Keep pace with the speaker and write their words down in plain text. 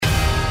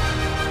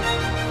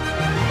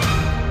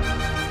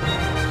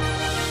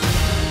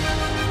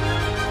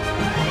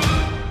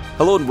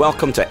Hello and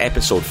welcome to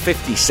episode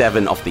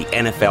 57 of the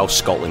NFL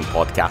Scotland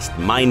podcast.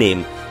 My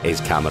name is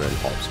Cameron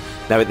Hobbs.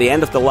 Now, at the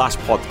end of the last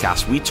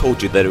podcast, we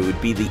told you that it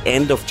would be the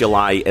end of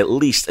July, at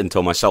least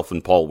until myself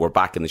and Paul were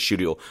back in the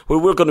studio, where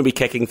we're going to be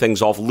kicking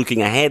things off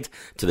looking ahead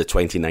to the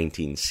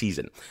 2019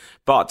 season.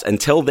 But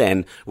until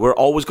then, we're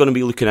always going to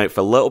be looking out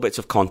for little bits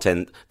of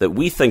content that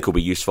we think will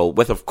be useful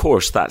with, of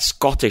course, that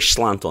Scottish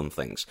slant on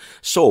things.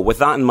 So, with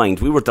that in mind,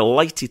 we were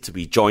delighted to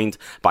be joined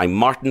by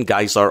Martin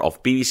Geisler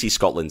of BBC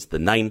Scotland's The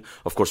Nine.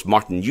 Of course,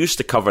 Martin used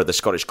to cover the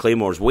Scottish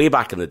Claymores way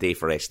back in the day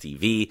for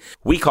STV.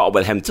 We caught up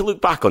with him to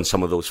look back on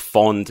some of those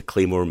fond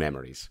Claymore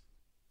memories.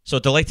 So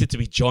delighted to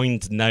be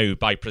joined now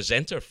by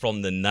presenter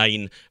from The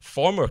Nine,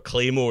 former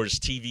Claymores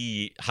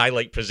TV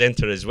highlight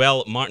presenter as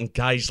well, Martin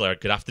Geisler.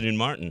 Good afternoon,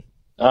 Martin.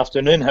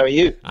 Afternoon, how are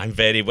you? I'm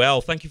very well.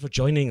 Thank you for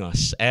joining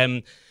us.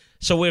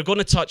 So we're going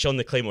to touch on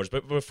the Claymores,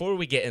 but before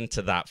we get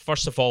into that,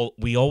 first of all,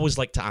 we always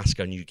like to ask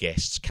our new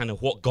guests kind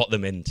of what got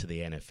them into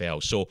the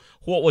NFL. So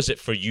what was it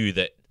for you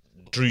that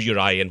drew your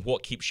eye and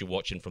what keeps you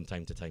watching from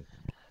time to time?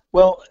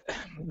 Well,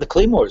 the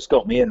Claymores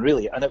got me in,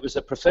 really, and it was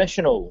a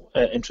professional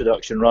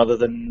introduction rather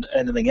than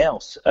anything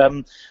else.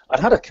 I'd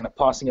had a kind of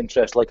passing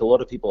interest, like a lot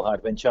of people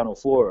had, when Channel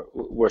 4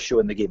 were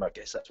showing the game. I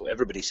guess that's what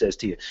everybody says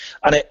to you.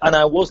 And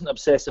I wasn't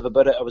obsessive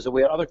about it. I was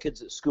aware other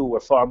kids at school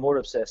were far more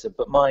obsessive,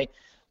 but my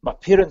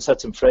parents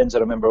had some friends I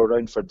remember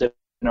around for dinner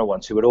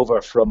once who were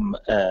over from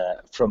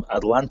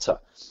Atlanta,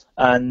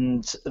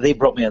 and they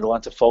brought me an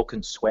Atlanta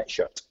Falcons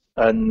sweatshirt.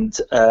 And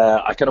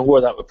I kind of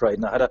wore that with pride.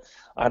 And I had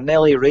a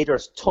Nelly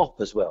Raiders top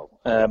as well,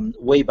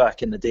 way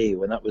back in the day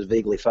when that was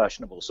vaguely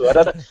fashionable. So I'd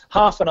had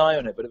half an eye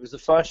on it, but it was the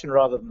fashion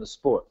rather than the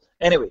sport.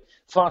 Anyway,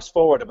 fast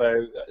forward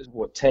about,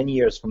 10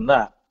 years from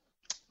that.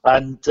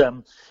 And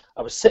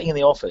I was sitting in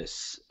the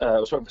office. I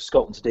was working for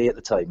Scotland Today at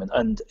the time.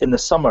 And in the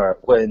summer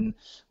when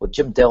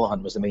Jim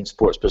Delahunt was the main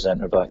sports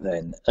presenter back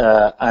then,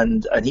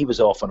 and he was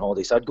off on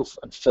holiday, so I'd go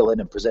and fill in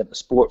and present the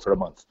sport for a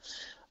month.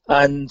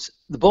 And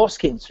the boss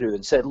came through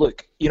and said,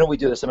 look, we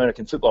do this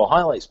American football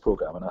highlights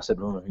program. And I said,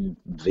 well,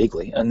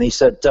 vaguely. And he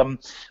said, well,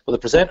 the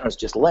presenter's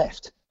just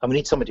left and we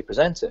need somebody to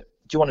present it.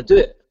 Do you want to do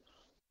it?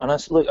 And I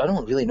said, look, I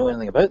don't really know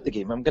anything about the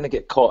game. I'm going to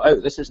get caught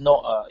out. This is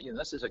not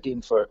this is a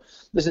game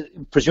this is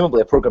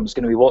presumably a program that's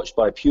going to be watched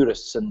by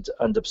purists and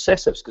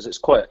obsessives because it's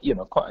quite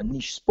a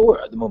niche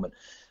sport at the moment.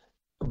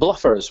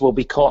 Bluffers will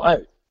be caught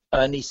out.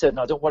 And he said,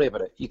 no, don't worry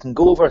about it. You can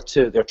go over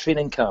to their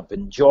training camp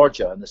in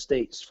Georgia in the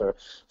States for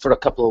a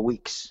couple of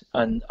weeks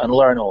and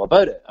learn all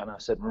about it. And I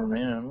said,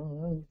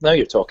 now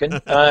you're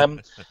talking.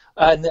 And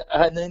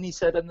then he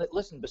said, and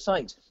listen,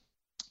 besides,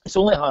 it's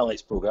only a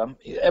highlights program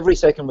every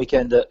second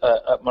weekend at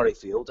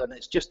Murrayfield, and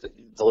it's just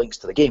the links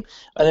to the game.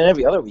 And then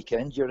every other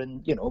weekend, you're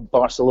in,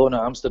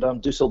 Barcelona, Amsterdam,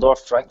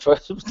 Dusseldorf,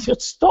 Frankfurt.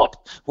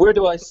 Stop. Where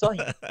do I sign?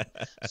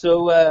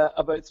 So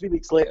about 3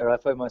 weeks later, I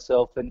found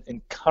myself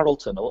in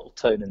Carrollton, a little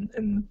town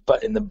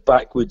in the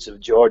backwoods of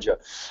Georgia,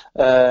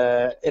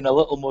 in a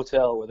little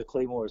motel where the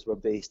Claymores were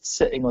based,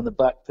 sitting on the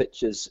back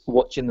pitches,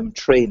 watching them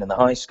train in the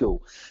high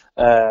school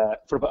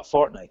for about a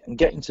fortnight, and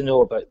getting to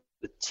know about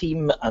the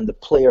team and the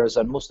players,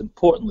 and most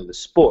importantly, the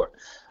sport.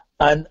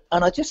 And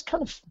I just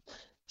kind of,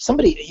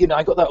 somebody,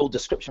 I got that old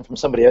description from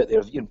somebody out there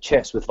of,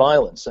 chess with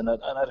violence, and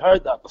I'd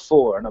heard that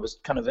before, and I was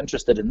kind of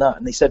interested in that.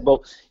 And they said,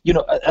 well,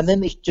 and then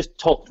they just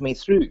talked me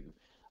through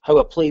how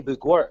a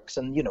playbook works,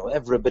 and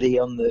everybody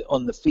on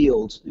the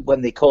field, when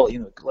they call,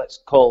 let's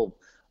call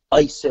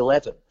ice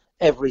 11.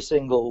 Every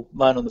single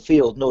man on the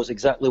field knows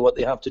exactly what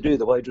they have to do.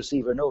 The wide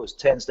receiver knows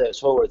 10 steps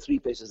forward, 3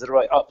 paces to the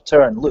right, up,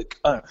 turn, look.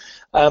 And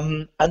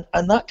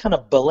that kind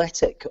of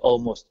balletic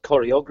almost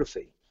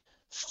choreography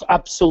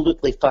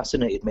absolutely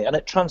fascinated me. And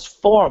it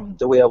transformed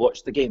the way I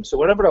watched the game. So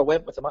wherever I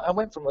went with them, I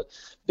went from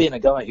being a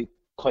guy who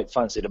quite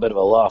fancied a bit of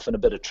a laugh and a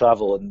bit of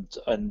travel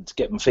and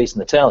getting facing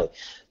the telly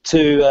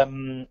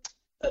to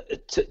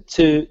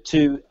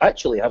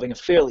actually having a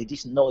fairly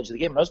decent knowledge of the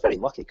game. And I was very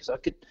lucky because I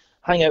could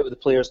hang out with the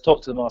players, talk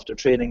to them after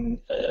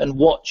training, and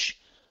watch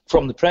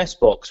from the press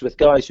box with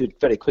guys who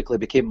very quickly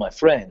became my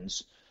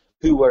friends,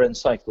 who were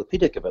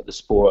encyclopedic about the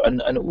sport. And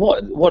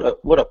what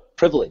a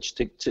privilege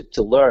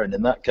to learn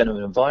in that kind of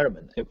an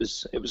environment. It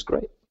was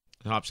great.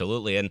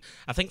 Absolutely. And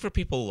I think for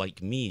people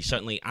like me,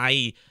 certainly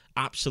I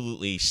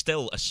absolutely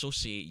still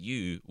associate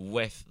you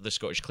with the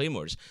Scottish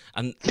Claymores,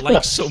 and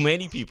like so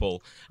many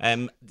people,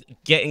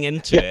 getting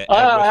into it.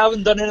 I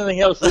haven't done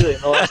anything else really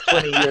in the last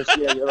 20 years.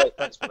 Yeah, you're right.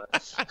 Thanks for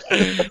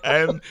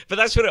that. But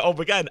that's where it all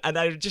began, and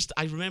I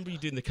remember you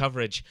doing the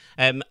coverage,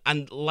 and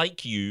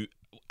like you,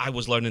 I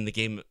was learning the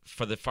game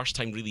for the first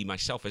time really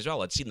myself as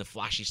well. I'd seen the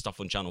flashy stuff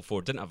on Channel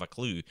 4, didn't have a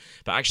clue,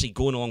 but actually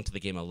going along to the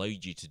game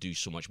allowed you to do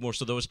so much more.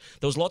 So there was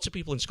lots of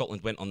people in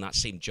Scotland went on that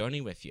same journey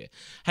with you.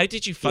 How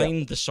did you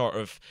find the sort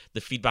of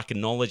the feedback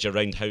and knowledge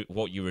around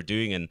what you were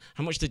doing, and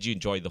how much did you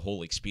enjoy the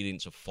whole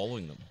experience of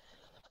following them?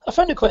 I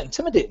found it quite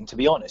intimidating, to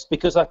be honest,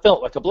 because I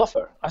felt like a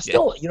bluffer. I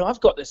still, I've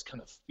got this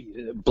kind of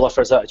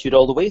bluffer's attitude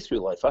all the way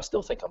through life. I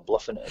still think I'm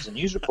bluffing it as a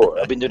news reporter.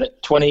 I've been doing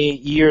it 20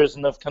 years,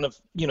 and I've kind of,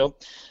 been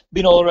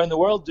all around the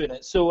world doing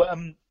it. So,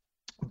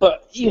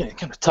 but,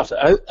 kind of tough it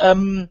out.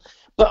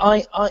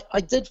 But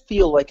I did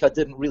feel like I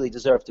didn't really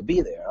deserve to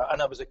be there,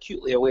 and I was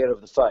acutely aware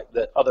of the fact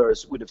that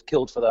others would have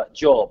killed for that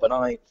job, and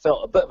I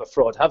felt a bit of a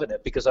fraud having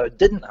it because I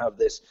didn't have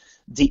this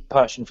deep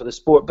passion for the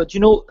sport. But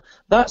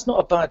that's not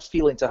a bad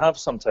feeling to have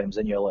sometimes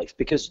in your life,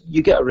 because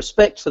you get a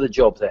respect for the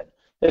job then.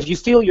 If you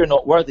feel you're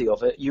not worthy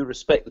of it, you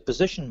respect the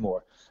position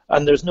more,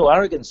 and there's no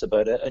arrogance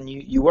about it, and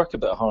you work a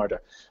bit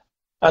harder.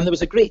 And there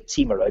was a great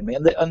team around me,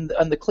 and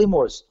the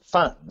Claymores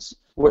fans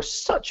were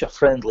such a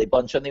friendly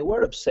bunch, and they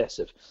were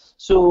obsessive.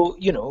 So,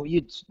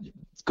 you'd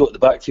go to the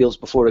backfields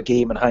before a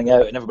game and hang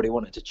out, and everybody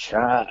wanted to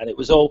chat, and it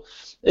was,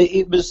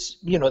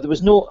 there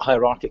was no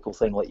hierarchical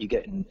thing like you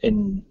get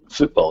in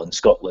football in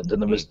Scotland,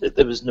 and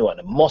there was no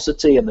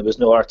animosity, and there was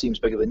no our team's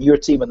bigger than your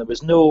team, and there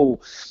was no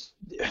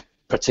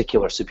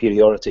particular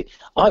superiority.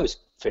 I was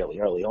fairly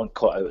early on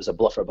caught out as a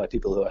bluffer by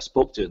people who I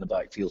spoke to in the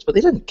backfields, but they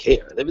didn't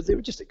care. They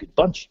were just a good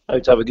bunch,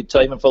 out to have a good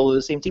time and follow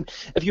the same team.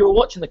 If you were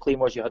watching the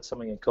Claymores, you had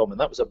something in common.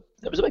 That was a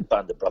big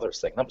band of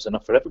brothers thing. That was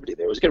enough for everybody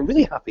there. It was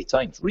really happy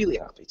times, really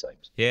happy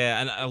times. Yeah,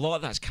 and a lot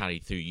of that's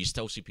carried through. You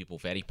still see people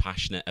very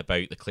passionate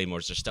about the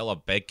Claymores. There's still a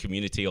big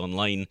community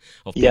online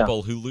of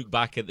people who look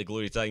back at the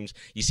glory times.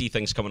 You see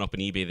things coming up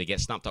on eBay, they get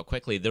snapped up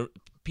quickly.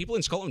 People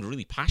in Scotland are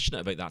really passionate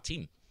about that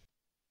team.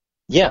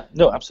 Yeah,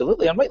 no,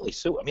 absolutely, and rightly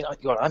so. I mean,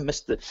 I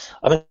missed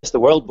the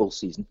World Bowl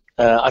season.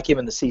 I came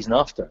in the season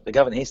after the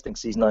Gavin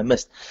Hastings season. I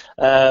missed,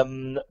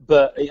 but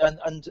those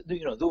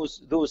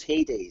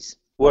heydays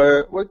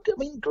were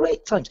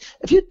great times.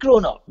 If you'd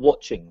grown up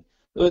watching,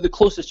 the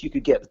closest you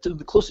could get,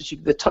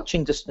 the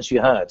touching distance you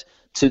had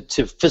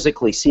to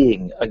physically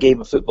seeing a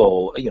game of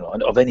football,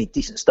 of any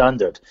decent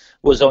standard,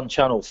 was on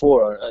Channel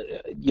 4,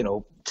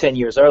 10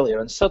 years earlier,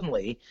 and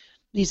suddenly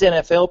these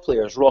NFL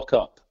players rock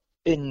up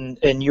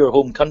in your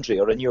home country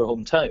or in your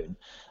hometown,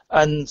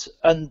 and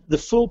the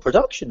full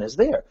production is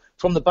there,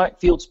 from the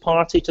backfields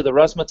party to the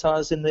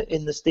razzmatazz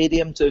in the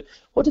stadium to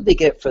what did they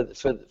get for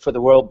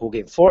the World Bowl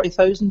game?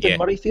 40,000 in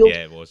Murrayfield.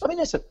 Yeah, it was. I mean,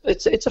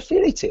 it's a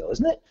fairy tale,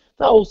 isn't it?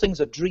 That whole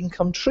thing's a dream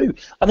come true.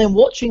 And then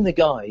watching the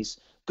guys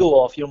go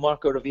off,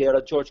 Marco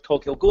Rivera, George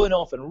Coghill, going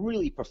off and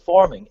really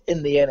performing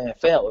in the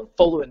NFL and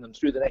following them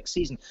through the next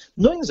season,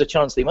 knowing there's a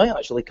chance they might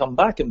actually come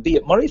back and be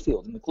at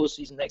Murrayfield in the close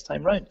season next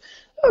time round.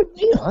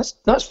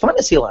 That's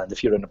fantasy land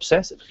if you're an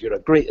obsessive,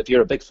 if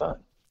you're a big fan.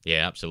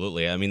 Yeah,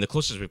 absolutely. I mean, the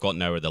closest we've got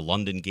now are the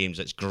London games.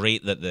 It's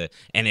great that the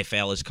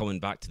NFL is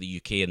coming back to the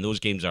UK, and those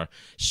games are,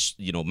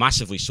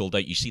 massively sold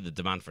out. You see the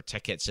demand for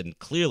tickets, and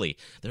clearly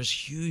there's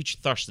huge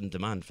thirst and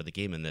demand for the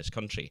game in this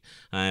country.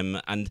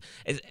 And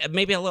it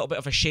may be a little bit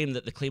of a shame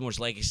that the Claymores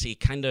legacy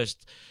kind of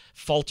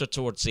faltered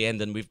towards the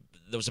end, and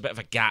there was a bit of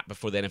a gap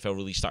before the NFL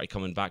really started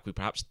coming back. We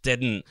perhaps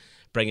didn't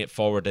bring it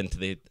forward into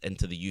the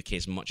UK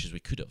as much as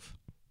we could have.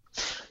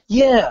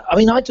 Yeah, I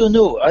mean, I don't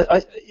know.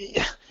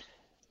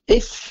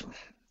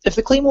 If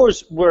the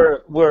Claymores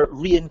were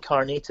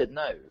reincarnated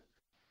now,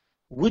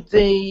 would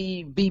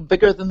they be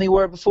bigger than they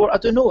were before? I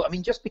don't know. I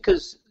mean, just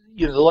because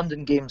the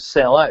London games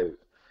sell out,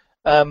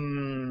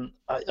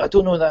 I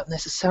don't know that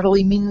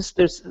necessarily means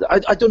there's.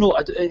 I don't know.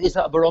 Is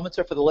that a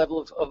barometer for the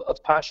level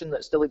of passion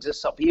that still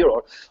exists up here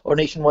or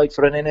nationwide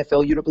for an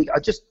NFL Europe League? I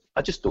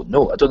just don't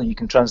know. I don't think you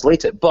can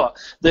translate it. But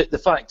the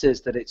fact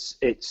is that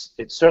it's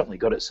certainly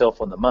got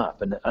itself on the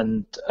map,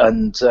 and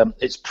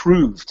it's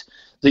proved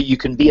that you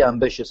can be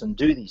ambitious and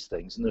do these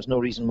things, and there's no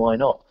reason why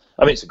not.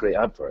 I mean, it's a great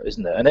advert,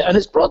 isn't it? And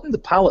it's broadened the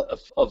palette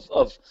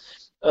of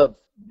the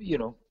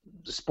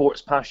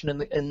sports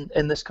passion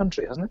in this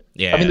country, hasn't it?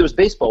 Yeah. I mean, there was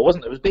baseball,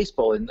 wasn't there? There was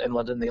baseball in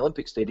London, the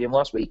Olympic Stadium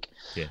last week.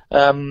 Yeah.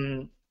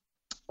 And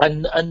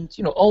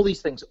all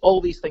these things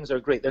are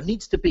great. There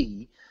needs to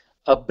be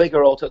a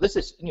bigger alter. This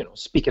is,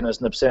 speaking as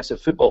an obsessive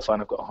football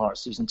fan, I've got a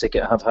Hearts season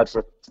ticket I've had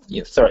for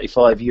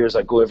 35 years.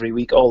 I go every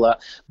week, all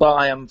that. But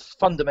I am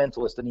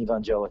fundamentalist and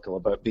evangelical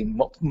about being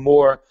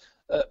more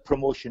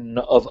promotion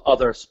of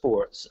other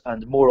sports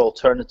and more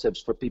alternatives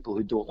for people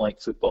who don't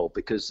like football,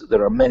 because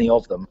there are many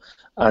of them,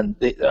 and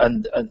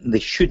they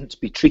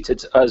shouldn't be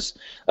treated as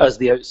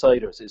the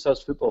outsiders. It's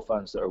us football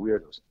fans that are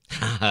weirdos.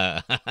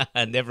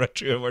 Never a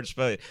truer word,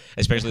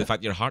 especially the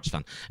fact you're a Hearts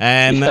fan.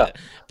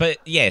 But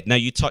yeah, now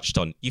you touched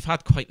on, you've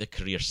had quite the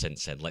career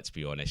since then, let's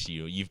be honest.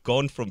 You've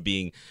gone from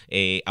being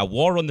a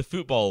war on the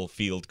football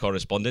field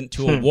correspondent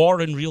to a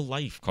war in real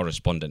life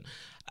correspondent.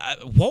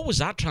 What was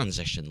that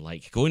transition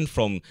like, going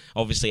from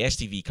obviously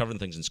STV covering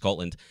things in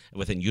Scotland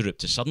within Europe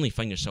to suddenly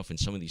find yourself in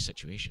some of these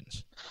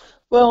situations?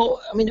 Well,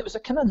 I mean, it was a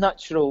kind of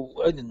not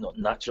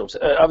natural.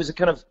 I was a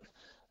kind of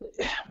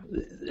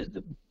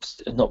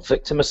not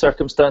victim of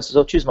circumstances.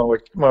 I'll choose my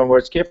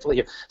words carefully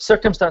here.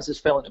 Circumstances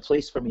fell into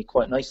place for me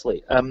quite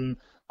nicely.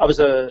 I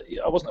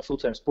wasn't a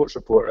full-time sports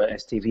reporter at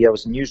STV. I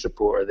was a news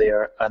reporter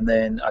there, and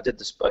then I did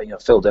this.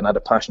 Filled in. I had a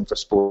passion for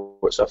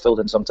sports, so I filled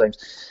in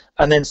sometimes.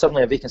 And then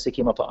suddenly a vacancy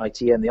came up at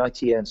ITN. The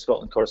ITN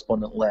Scotland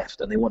correspondent left,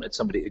 and they wanted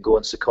somebody to go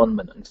on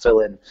secondment and fill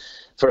in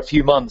for a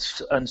few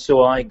months. And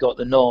so I got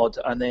the nod,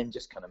 and then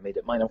just kind of made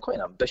it mine. I'm quite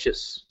an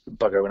ambitious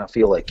bugger when I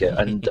feel like it,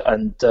 and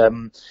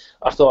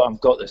I thought,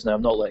 I've got this now.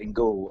 I'm not letting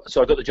go.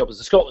 So I got the job as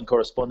the Scotland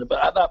correspondent.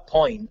 But at that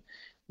point,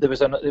 there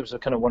was a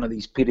kind of one of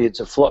these periods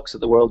of flux that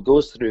the world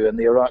goes through, and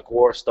the Iraq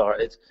War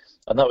started,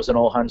 and that was an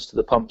all hands to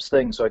the pumps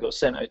thing. So I got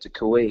sent out to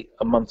Kuwait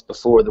a month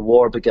before the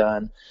war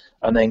began,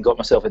 and then got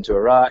myself into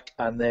Iraq,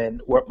 and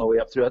then worked my way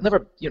up through. I'd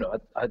never,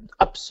 I had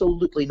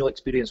absolutely no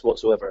experience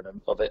whatsoever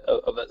of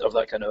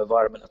that kind of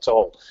environment at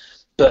all,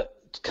 but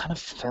kind of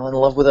fell in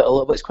love with it a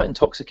little bit. It's quite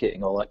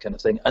intoxicating, all that kind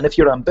of thing. And if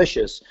you're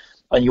ambitious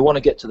and you want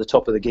to get to the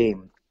top of the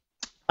game,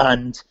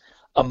 and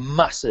a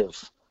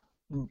massive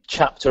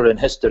chapter in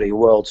history,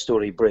 world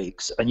story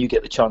breaks, and you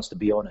get the chance to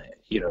be on it,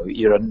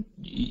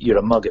 you're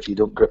a mug if you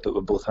don't grip it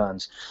with both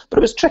hands. But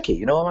it was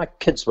tricky, my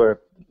kids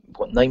were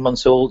 9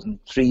 months old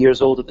and 3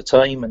 years old at the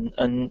time,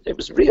 and it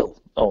was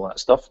real, all that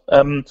stuff.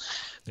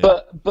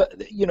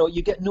 But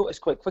you get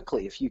noticed quite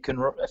quickly if you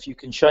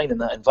can shine in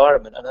that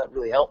environment, and that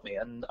really helped me.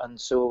 And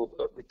so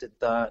we did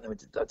that, and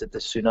I did the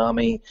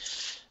tsunami.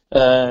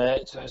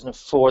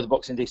 2004, the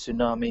Boxing Day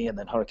tsunami, and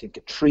then Hurricane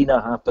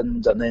Katrina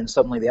happened, and then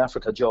suddenly the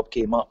Africa job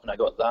came up, and I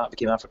got that,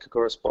 became Africa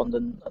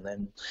correspondent, and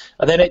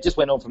then it just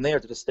went on from there.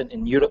 Did a stint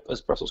in Europe as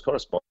Brussels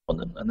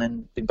correspondent, and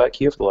then been back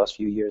here for the last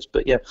few years.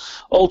 But yeah,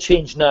 all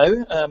changed now,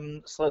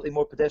 slightly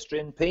more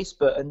pedestrian pace,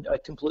 but a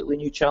completely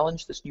new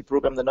challenge, this new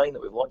program, The Nine,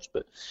 that we've launched,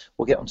 but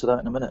we'll get onto that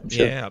in a minute, I'm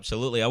sure. Yeah,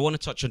 absolutely. I want to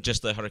touch on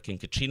just the Hurricane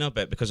Katrina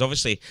bit, because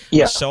obviously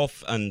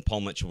myself and Paul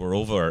Mitchell were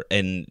over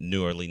in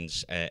New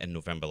Orleans in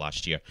November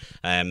last year.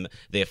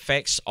 The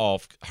effects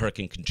of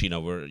Hurricane Katrina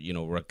were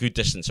a good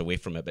distance away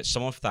from it, but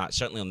some of that,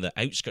 certainly on the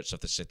outskirts of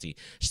the city,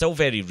 still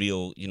very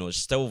real,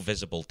 still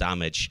visible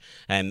damage.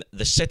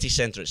 The city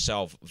centre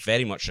itself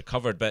very much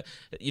recovered, but,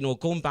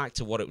 going back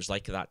to what it was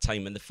like at that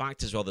time, and the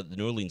fact as well that the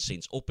New Orleans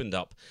Saints opened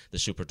up the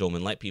Superdome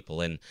and let people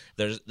in,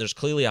 there's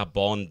clearly a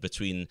bond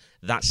between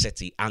that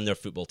city and their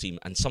football team,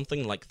 and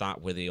something like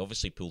that where they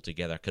obviously pull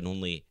together can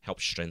only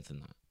help strengthen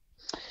that.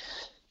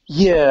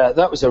 Yeah,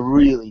 that was a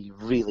really,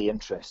 really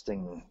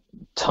interesting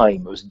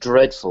time. It was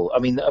dreadful. I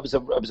mean, it was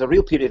a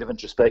real period of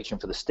introspection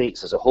for the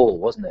States as a whole,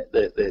 wasn't it?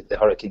 The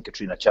Hurricane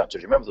Katrina chapter.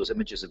 Do you remember those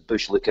images of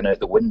Bush looking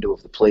out the window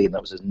of the plane? That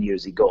was as near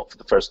as he got for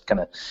the first kind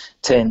of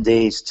 10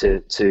 days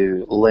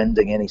to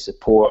lending any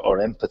support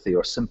or empathy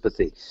or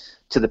sympathy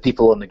to the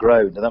people on the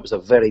ground. And that was a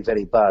very,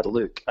 very bad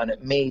look. And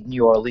it made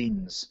New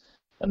Orleans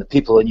and the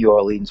people in New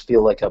Orleans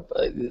feel like a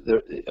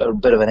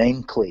bit of an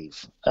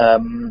enclave.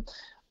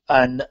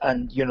 And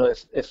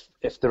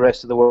if the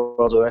rest of the world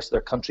or the rest of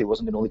their country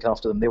wasn't going to look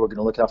after them, they were going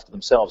to look after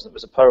themselves. And it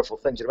was a powerful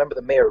thing. Do you remember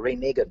the mayor, Ray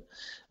Nagin,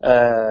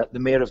 the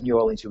mayor of New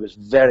Orleans, who was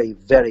very,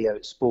 very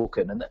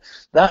outspoken? And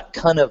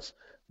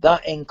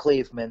that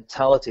enclave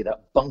mentality,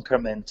 that bunker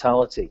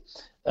mentality,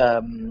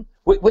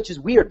 which is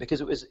weird because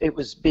it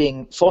was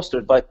being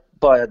fostered by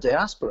a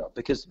diaspora,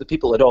 because the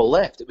people had all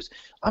left.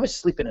 I was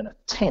sleeping in a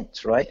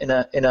tent, right, in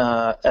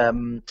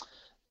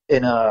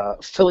a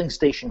filling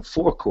station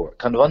forecourt,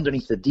 kind of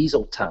underneath the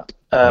diesel tap,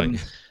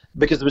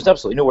 because there was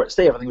absolutely nowhere to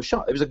stay. Everything was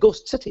shut. It was a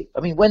ghost city.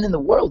 I mean, when in the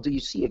world do you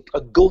see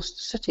a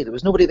ghost city? There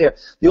was nobody there.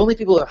 The only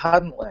people that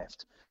hadn't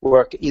left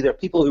were either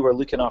people who were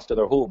looking after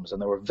their homes,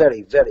 and there were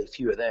very, very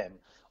few of them,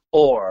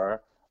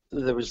 or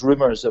there was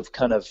rumours of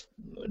kind of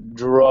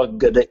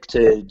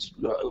drug-addicted,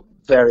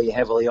 very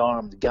heavily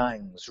armed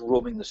gangs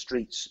roaming the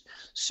streets,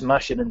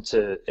 smashing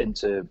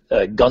into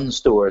gun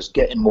stores,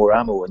 getting more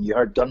ammo, and you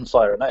heard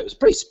gunfire. And it was a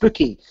pretty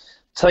spooky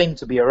time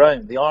to be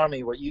around. The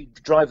army, where you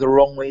drive the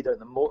wrong way down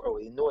the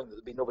motorway, knowing that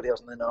there'd be nobody else,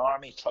 and then an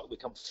army truck would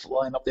come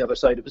flying up the other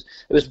side. It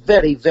was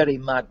very, very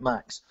Mad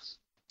Max.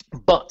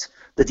 But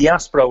the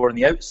diaspora were on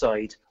the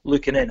outside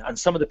looking in, and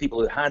some of the people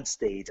who had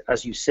stayed,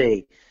 as you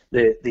say,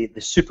 the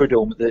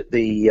Superdome,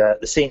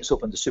 the Saints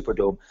opened the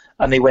Superdome,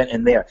 and they went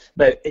in there.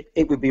 Now,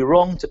 it would be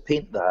wrong to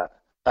paint that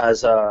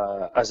as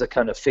a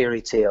kind of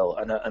fairy tale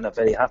and a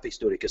very happy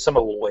story, because some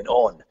of what went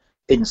on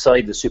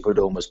inside the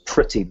Superdome was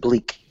pretty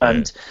bleak.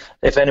 And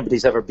if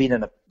anybody's ever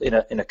been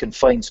in a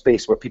confined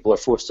space where people are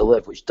forced to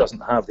live, which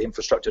doesn't have the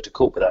infrastructure to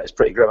cope with that, it's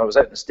pretty grim. I was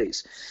out in the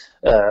States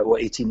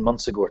 18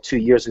 months ago or 2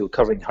 years ago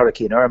covering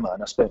Hurricane Irma,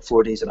 and I spent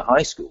 4 days in a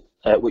high school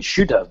which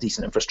should have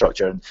decent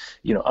infrastructure, and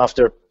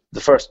after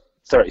the first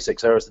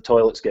 36 hours the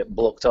toilets get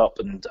blocked up,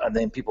 and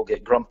then people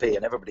get grumpy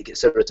and everybody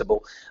gets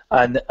irritable,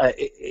 and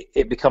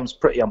it becomes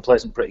pretty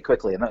unpleasant pretty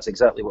quickly. And that's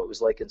exactly what it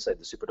was like inside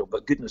the Superdome.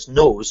 But goodness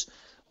knows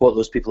what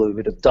those people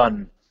would have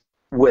done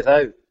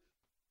without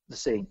the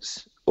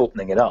Saints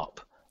opening it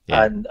up.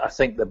 And I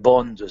think the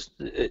bond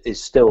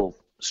is still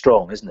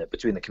strong, isn't it,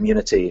 between the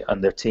community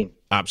and their team?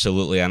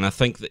 Absolutely, and I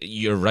think that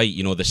you're right.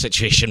 The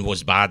situation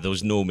was bad. There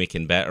was no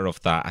making better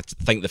of that. I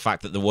think the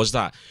fact that there was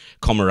that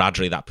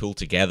camaraderie, that pull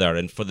together,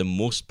 and for the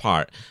most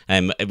part,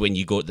 when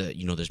you go to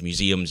there's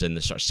museums in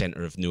the sort of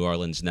centre of New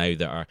Orleans now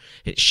that are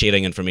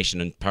sharing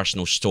information and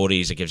personal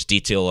stories. It gives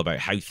detail about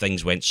how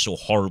things went so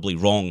horribly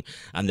wrong,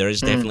 and there is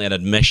definitely an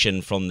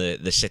admission from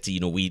the city.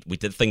 We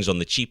did things on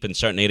the cheap in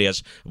certain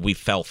areas. We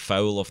fell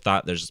foul of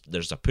that.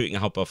 There's a putting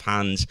up of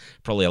hands,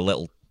 probably a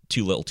little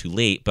too little too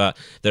late, but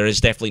there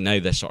is definitely now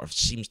this sort of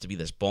seems to be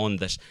this bond,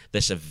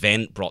 this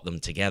event brought them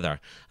together.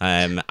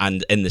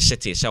 And in the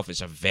city itself,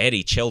 it's a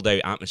very chilled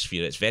out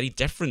atmosphere. It's very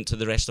different to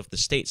the rest of the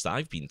states that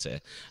I've been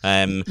to.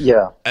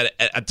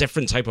 A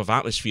different type of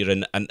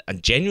atmosphere and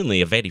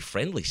genuinely a very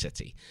friendly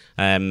city.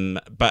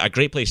 But a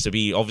great place to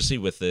be, obviously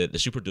with the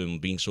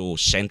Superdome being so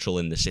central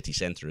in the city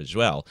centre as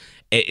well.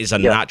 It is a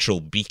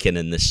natural beacon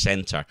in the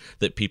centre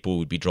that people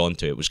would be drawn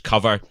to. It was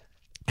cover.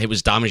 It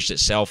was damaged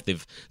itself.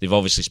 They've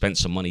obviously spent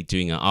some money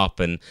doing it up,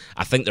 and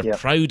I think they're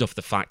proud of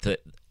the fact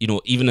that,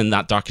 even in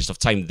that darkest of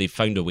time, they've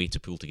found a way to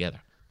pull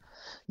together.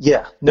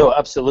 Yeah, no,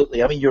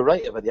 absolutely. I mean, you're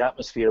right about the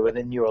atmosphere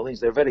within New Orleans.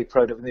 They're very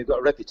proud of it. They've got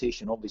a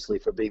reputation, obviously,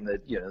 for being the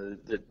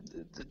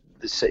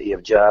city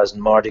of jazz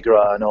and Mardi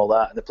Gras and all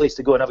that, and the place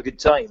to go and have a good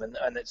time.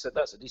 And that's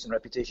a decent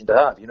reputation to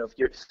have.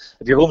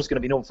 If your home's going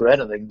to be known for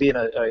anything, being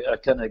a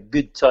kind of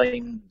good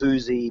time,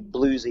 boozy,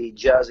 bluesy,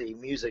 jazzy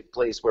music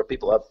place where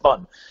people have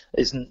fun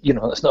isn't.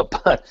 That's not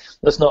bad.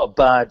 That's not a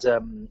bad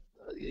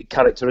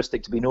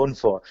characteristic to be known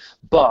for.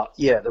 But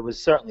yeah, there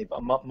was certainly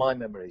my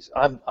memories.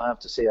 I have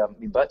to say I haven't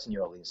been back to New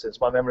Orleans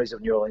since. My memories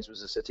of New Orleans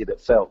was a city that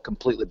felt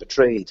completely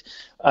betrayed,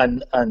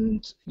 and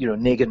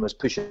Nagin was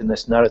pushing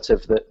this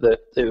narrative that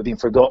it had been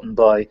forgotten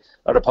by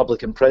a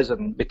Republican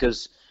president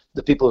because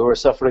the people who were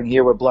suffering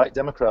here were black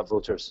Democrat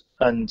voters,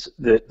 and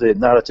the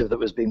narrative that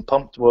was being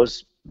pumped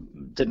was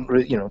they didn't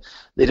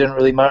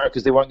really matter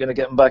because they weren't going to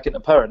get them back into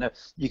power. Now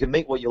you can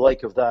make what you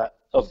like of that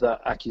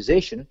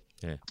accusation.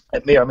 Yeah.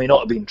 It may or may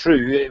not have been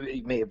true.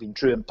 It may have been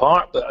true in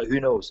part, but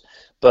who knows?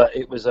 But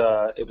it was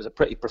a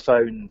pretty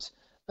profound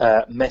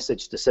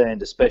message to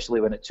send, especially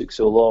when it took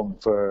so long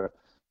for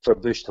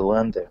Bush to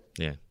land there.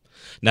 Yeah.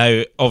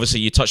 Now, obviously,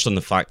 you touched on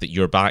the fact that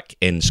you're back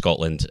in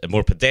Scotland,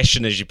 more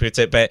pedestrian, as you put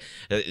it, but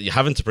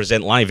having to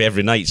present live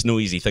every night is no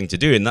easy thing to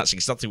do, and that's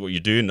exactly what you're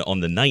doing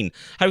on the 9.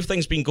 How have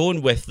things been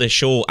going with the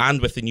show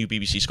and with the new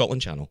BBC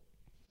Scotland channel?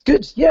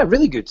 Good, yeah,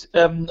 really good.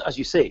 As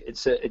you say,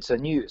 it's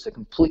a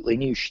completely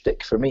new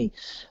shtick for me.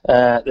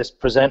 This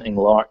presenting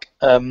lark.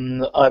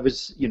 I'd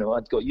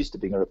got used to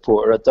being a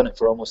reporter. I'd done it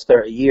for almost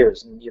 30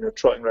 years, and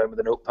trotting around with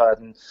a notepad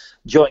and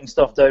jotting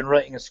stuff down,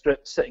 writing a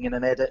script, sitting in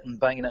an edit, and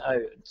banging it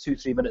out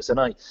 2-3 minutes a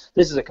night.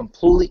 This is a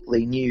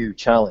completely new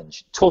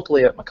challenge,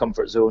 totally out of my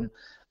comfort zone.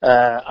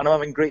 And I'm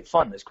having great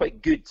fun. It's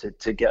quite good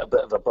to get a bit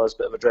of a buzz,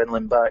 bit of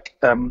adrenaline back.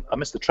 I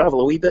missed the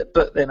travel a wee bit,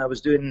 but then I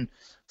was doing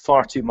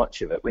far too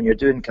much of it. When you're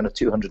doing kind of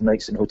 200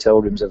 nights in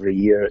hotel rooms every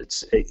year,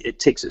 it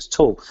takes its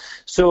toll.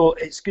 So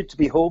it's good to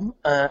be home,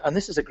 and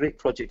this is a great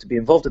project to be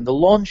involved in. The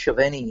launch of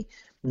any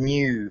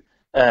new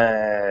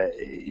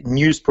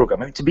news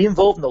program. I mean, to be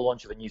involved in the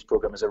launch of a news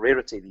program is a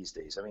rarity these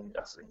days. I mean,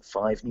 I think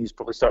 5 News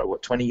probably started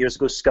 20 years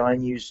ago. Sky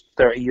News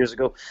 30 years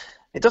ago.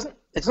 It doesn't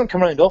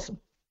come around often.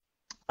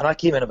 And I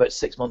came in about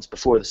 6 months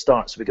before the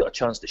start, so we got a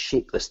chance to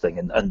shape this thing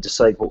and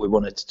decide what we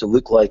wanted it to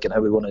look like and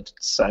how we wanted it to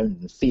sound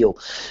and feel.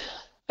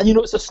 And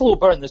it's a slow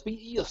burn. There's been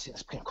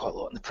quite a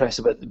lot in the press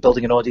about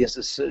building an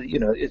audience.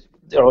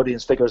 Our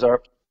audience figures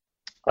are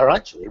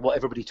actually what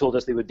everybody told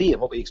us they would be and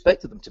what we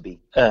expected them to be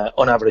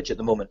on average at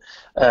the moment.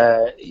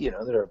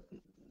 There are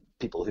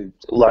people who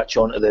latch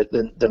on to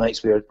the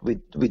nights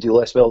we do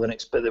less well than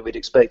we'd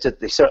expected.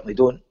 They certainly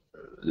don't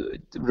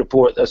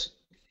report as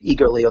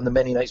eagerly on the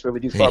many nights where we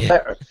do far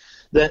better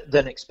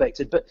than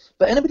expected. But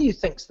anybody who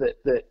thinks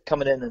that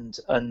coming in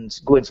and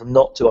going from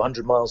 0 to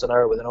 100 miles an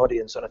hour with an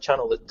audience on a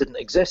channel that didn't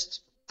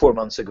exist 4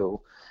 months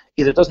ago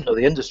either doesn't know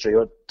the industry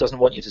or doesn't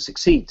want you to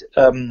succeed.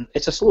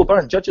 It's a slow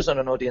burn. Judges on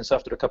an audience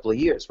after a couple of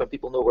years when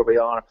people know where we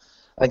are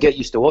and get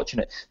used to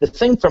watching it. The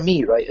thing for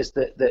me, right, is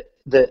that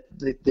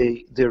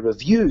the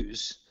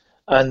reviews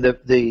and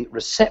the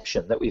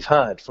reception that we've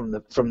had from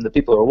the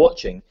people who are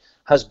watching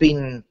has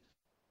been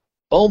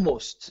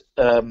almost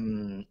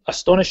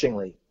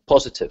astonishingly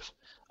positive.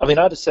 I mean,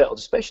 I'd have settled,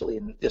 especially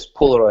in this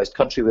polarized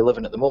country we live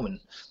in at the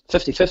moment,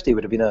 50-50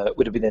 would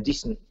have been a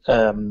decent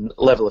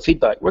level of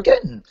feedback. We're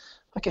getting,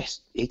 I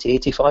guess,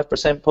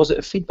 80-85%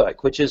 positive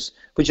feedback, which is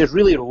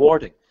really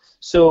rewarding.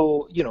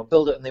 So,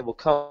 build it and they will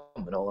come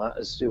and all that,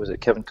 as was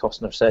it Kevin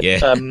Costner said. Yeah.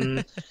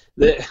 And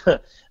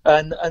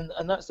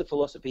that's the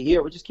philosophy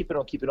here. We're just keeping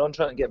on,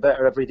 trying to get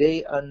better every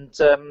day, and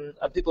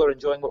people are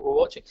enjoying what we're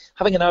watching.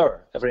 Having an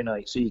hour every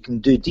night so you can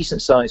do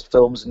decent-sized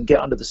films and get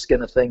under the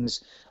skin of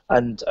things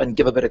and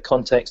give a bit of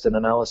context and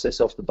analysis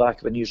off the back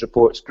of a news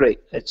report is great.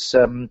 It's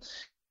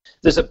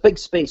there's a big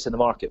space in the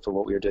market for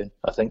what we're doing,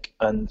 I think,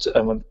 and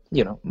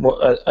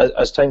more,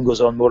 as time goes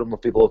on, more and more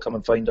people will come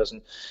and find us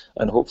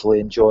and hopefully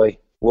enjoy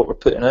what we're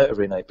putting out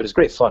every night. But it's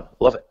great fun.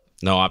 Love it.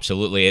 No,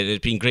 absolutely.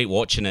 It's been great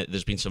watching it.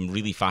 There's been some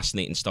really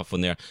fascinating stuff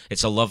on there.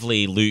 It's a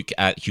lovely look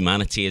at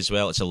humanity as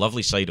well. It's a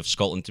lovely side of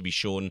Scotland to be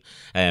shown.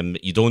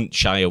 You don't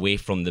shy away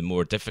from the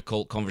more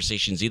difficult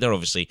conversations either.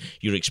 Obviously,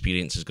 your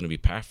experience is going to be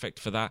perfect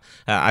for that.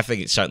 I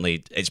think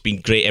it's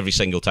been great every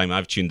single time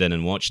I've tuned in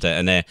and watched it.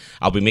 And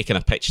I'll be making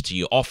a pitch to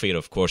you off air,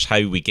 of course,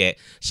 how we get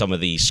some of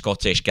the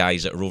Scottish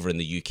guys that are over in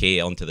the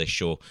UK onto this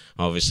show.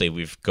 Obviously,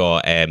 we've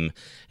got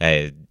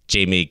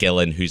Jamie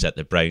Gillan, who's at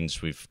the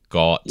Browns. We've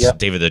got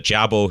David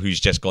Ojabo, who's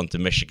just gone to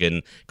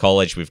Michigan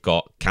College. We've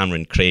got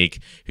Cameron Craig,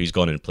 who's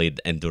gone and played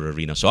the indoor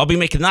arena. So I'll be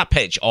making that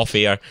pitch off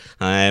air,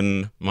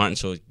 Martin,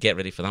 so get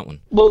ready for that one.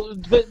 Well,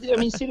 but I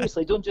mean,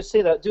 seriously, don't just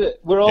say that, do it.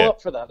 We're all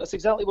up for that. That's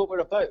exactly what we're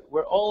about.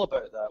 We're all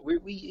about that. We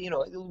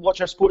watch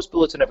our sports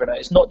bulletin every night.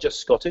 It's not just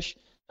Scottish.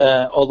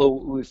 Although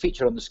we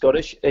feature on the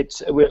Scottish,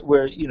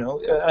 we're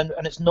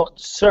and it's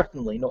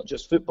certainly not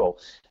just football.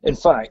 In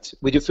fact,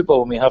 we do football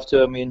when we have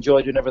to, and we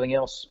enjoy doing everything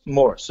else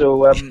more.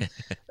 So,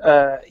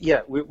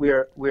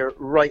 we're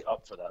right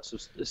up for that. So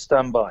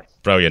stand by.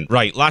 Brilliant.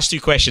 Right, last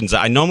 2 questions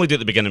that I normally do at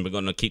the beginning, but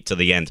we're going to keep to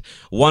the end.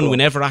 One, we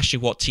never asked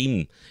you what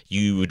team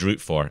you would root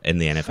for in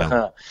the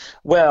NFL.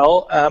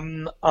 Well,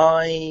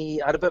 I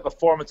had a bit of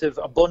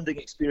a bonding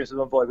experience with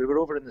my boy. We were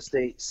over in the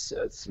States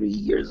 3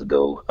 years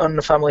ago on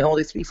a family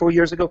holiday, 3-4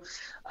 years ago.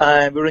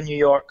 We were in New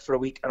York for a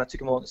week, and I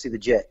took him along to see the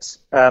Jets.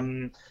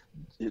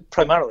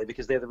 Primarily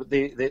because they were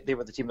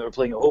the team that were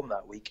playing at home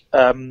that week.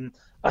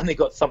 And they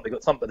got thumped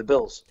by the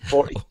Bills,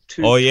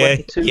 42-22, I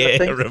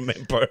think. I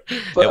remember.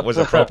 But it was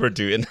a proper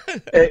doing.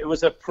 It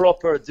was a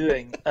proper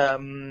doing.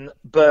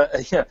 But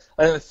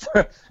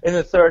in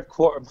the third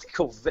quarter,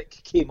 Michael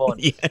Vick came on.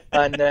 Yeah.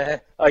 And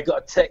I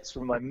got a text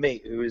from my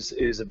mate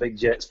who's a big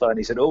Jets fan.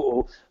 He said,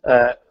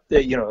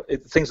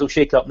 things will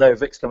shake up now.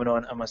 Vic's coming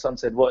on, and my son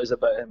said, "What is it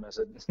about him?" I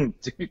said,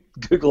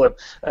 "Google him.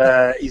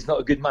 He's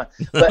not a good man."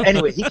 But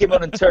anyway, he came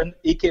on and turned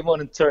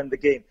the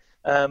game.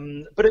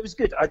 But it was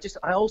good.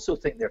 I also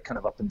think they're kind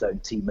of up and down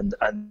team and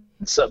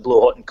sort of blow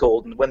hot and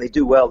cold. And when they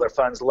do well, their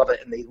fans love it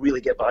and they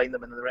really get behind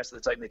them. And then the rest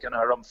of the time they kind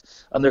of harumph.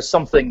 And there's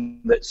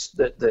something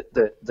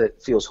that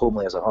feels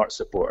homely as a Hearts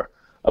supporter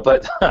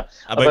about that.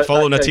 About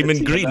following a team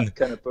in green. That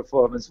kind of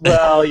performance.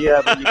 Well,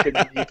 yeah, but you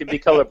can be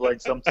colourblind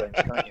sometimes,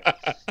 can't you?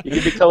 You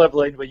can be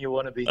colourblind when you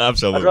want to be.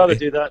 Absolutely. I'd rather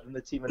do that than the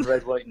team in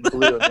red, white, and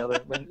blue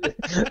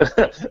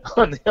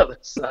on the other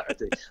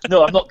Saturday.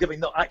 No, I'm not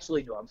giving. No,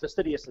 actually, no. I'm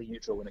fastidiously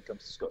neutral when it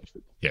comes to Scottish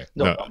football. Yeah.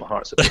 No, I'm a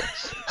Hearts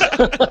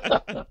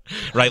supporter.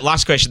 Right.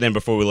 Last question then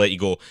before we let you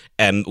go.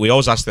 We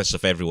always ask this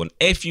of everyone.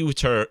 If you were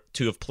to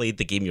have played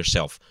the game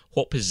yourself,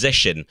 what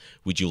position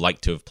would you like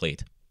to have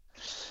played?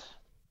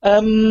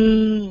 I'd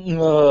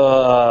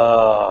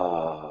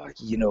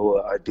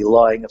be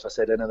lying if I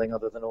said anything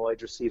other than a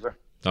wide receiver.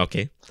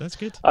 Okay, that's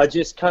good. I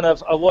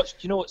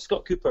watched,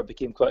 Scott Cooper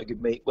became quite a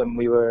good mate when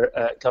we were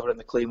covering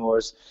the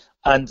Claymores,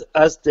 and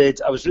I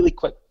was really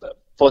quite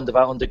fond of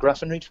Alan de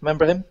Graffenried,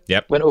 remember him?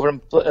 Yep. Went over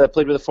and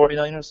played with the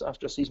 49ers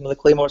after a season with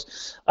the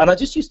Claymores, and I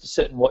just used to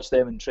sit and watch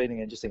them in training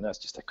and just think that's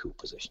just a cool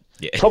position.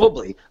 Yeah.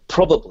 Probably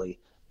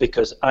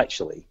because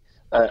actually,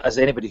 as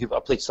anybody I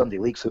played Sunday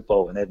League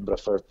football in Edinburgh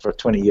for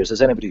 20 years, as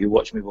anybody who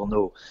watched me will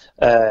know,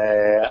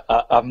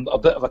 I'm a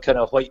bit of a kind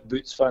of white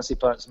boots, fancy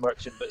pants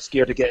merchant, but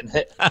scared of getting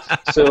hit.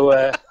 So,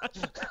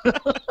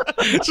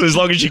 so as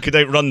long as you could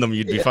outrun them,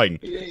 you'd be fine.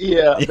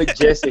 Yeah, Big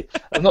Jesse.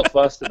 I'm not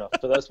fast enough,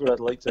 but that's where I'd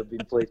like to have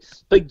been played.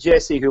 Big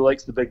Jesse, who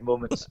likes the big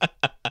moments.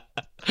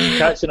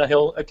 Catching a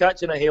Hail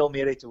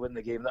Mary to win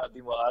the game, that would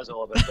be what I was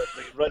all about, but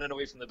running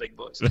away from the big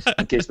boys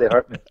in case they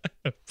hurt me.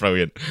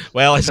 Brilliant.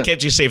 Well, it's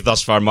kept you safe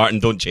thus far, Martin.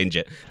 Don't change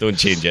it.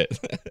 Brilliant.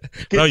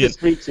 Good to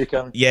speak to you,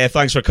 Cameron. Yeah,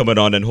 thanks for coming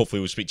on, and hopefully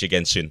we'll speak to you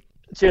again soon.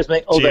 Cheers,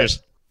 mate. All Cheers.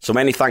 Day. So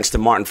many thanks to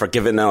Martin for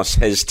giving us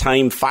his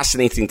time.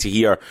 Fascinating to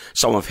hear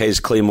some of his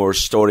Claymore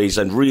stories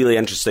and really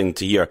interesting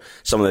to hear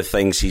some of the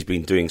things he's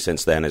been doing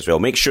since then as well.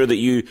 Make sure that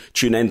you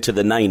tune in to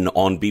The 9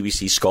 on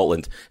BBC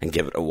Scotland and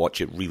give it a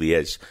watch. It really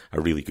is a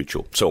really good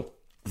show. So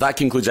that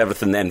concludes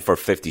everything then for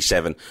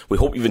 57. We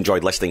hope you've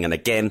enjoyed listening, and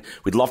again,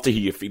 we'd love to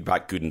hear your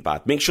feedback, good and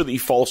bad. Make sure that you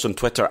follow us on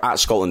Twitter at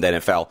Scotland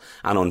NFL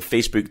and on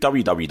Facebook,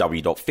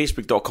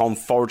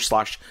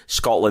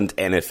 www.facebook.com/Scotland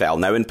NFL.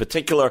 Now, in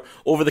particular,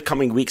 over the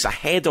coming weeks,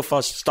 ahead of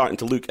us starting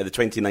to look at the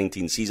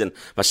 2019 season,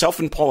 myself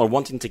and Paul are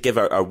wanting to give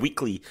out our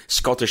weekly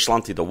Scottish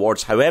Slanted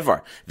Awards.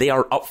 However, they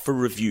are up for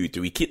review.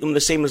 Do we keep them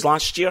the same as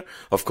last year?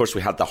 Of course,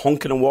 we had the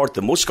Honkin Award,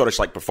 the most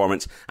Scottish-like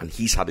performance, and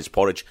he's had his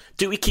porridge.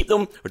 Do we keep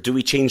them or do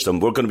we change them?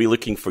 We're going to be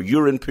looking for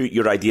your input,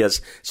 your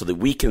ideas, so that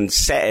we can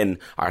set in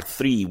our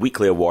 3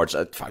 weekly awards.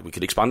 In fact, we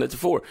could expand it to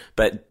 4,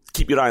 but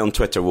keep your eye on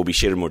Twitter. We'll be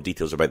sharing more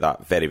details about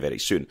that very, very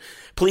soon.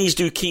 Please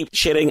do keep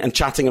sharing and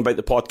chatting about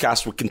the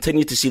podcast. We'll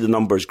continue to see the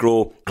numbers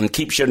grow, and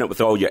keep sharing it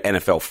with all your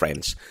NFL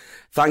friends.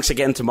 Thanks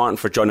again to Martin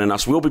for joining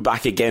us. We'll be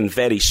back again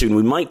very soon.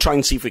 We might try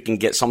and see if we can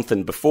get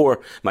something before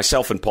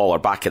myself and Paul are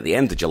back at the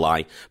end of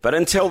July. But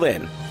until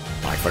then,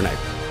 bye for now.